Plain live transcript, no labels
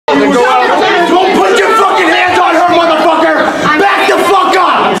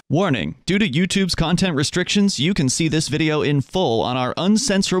Warning, due to YouTube's content restrictions, you can see this video in full on our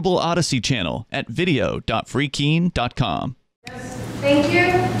uncensorable Odysee channel at video.freekeene.com. Thank you.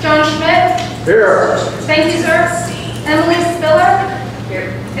 John Schmidt? Here. Thank you, sir. Emily Spiller?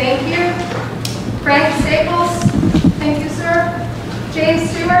 Here. Thank you. Frank Staples? Thank you, sir. James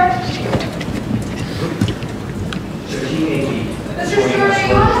Stewart? Mr. Stewart, are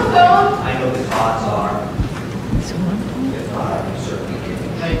you on the phone? I know the odds are. If not, I can certainly give you.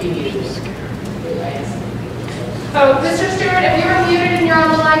 Oh, Mr. Stewart, if you were muted and you're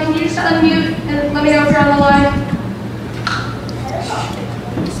on the line, can you just unmute and let me know if you're on the line?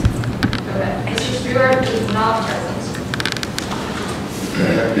 Okay. Mr. Stewart is not present.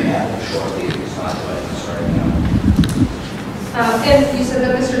 Shortly, it's not what I'm starting now. And you said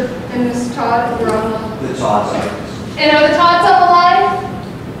that Mr. and Ms. Todd were on the... The odds are. And are the Todds on the line?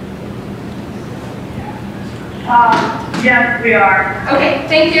 Yes, we are. Okay,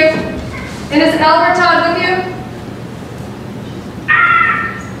 thank you. And is Albert Todd with you?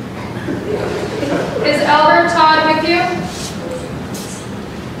 Is Albert Todd with you?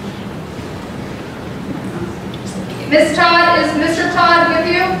 Miss Todd, is Mr. Todd with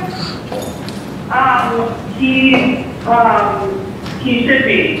you? He should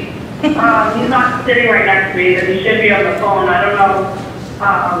be. He's not sitting right next to me, but he should be on the phone. I don't know.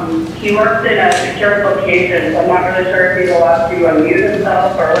 He works in a secure location, so I'm not really sure if he's allowed to unmute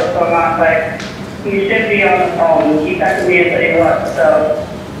himself or what's going on, but he should be on the phone. He texted me and said he was, so.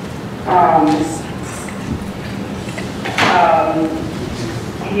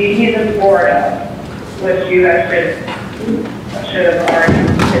 He's in Florida, which you guys should have already.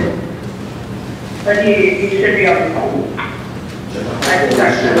 But he should be on the phone. I can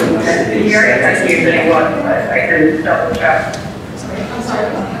text him. He already texted me that he was, but I can double check. I'm sorry.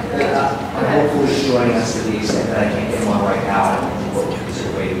 Hopefully he's joining us for these, and I can't get him on right now. We'll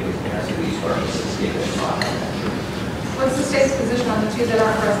consider waiting for these purposes. What's the state's position on the two that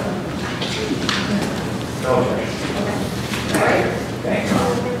aren't present? Okay. All right. Thanks.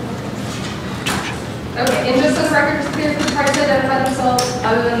 Okay, and just so the record is clear, could the parties identify themselves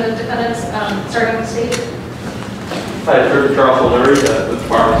other than the defendants starting with the state? Hi, Attorney Charles O'Leary with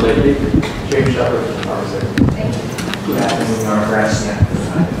Department of Safety. James Shepard with Department of Safety. Thank you. Good afternoon, Your Honor.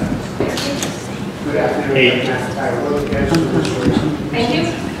 Good afternoon. Thank you.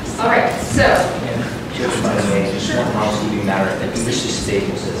 All right, so. Just my name, just one housekeeping matter. That Mr.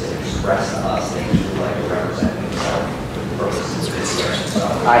 Staples has expressed to us that he would like to represent himself for the purposes of this hearing. So,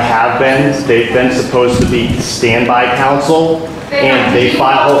 I have been. They've been supposed to be standby counsel, and they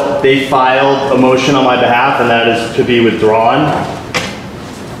filed a motion on my behalf, and that is to be withdrawn.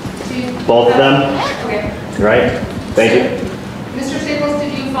 Both of them. Okay. Right? Thank you. Mr. Staples,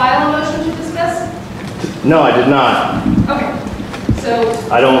 did you file a motion to dismiss? No, I did not. Okay. So.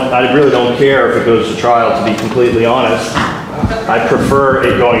 I really don't care if it goes to trial, to be completely honest. I prefer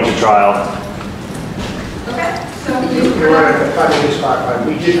it going to trial. Okay. So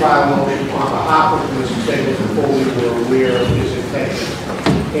We did file a motion on behalf of Mr. Staples before we were aware of his intention.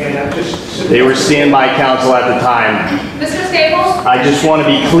 And I just... They were standby counsel at the time. Mr. Staples? I just want to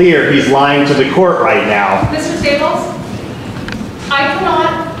be clear, he's lying to the court right now. Mr. Staples? I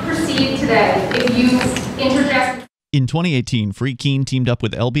cannot proceed today if you interject. In 2018, Free Keene teamed up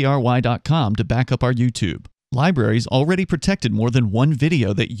with LBRY.com to back up our YouTube. Libraries already protected more than one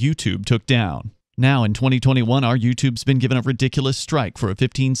video that YouTube took down. Now in 2021, our YouTube's been given a ridiculous strike for a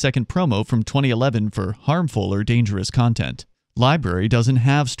 15-second promo from 2011 for harmful or dangerous content. Library doesn't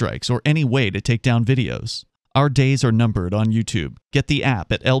have strikes or any way to take down videos. Our days are numbered on YouTube. Get the app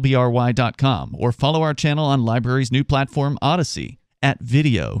at lbry.com or follow our channel on Library's new platform Odysee at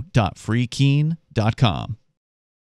video.freekeene.com.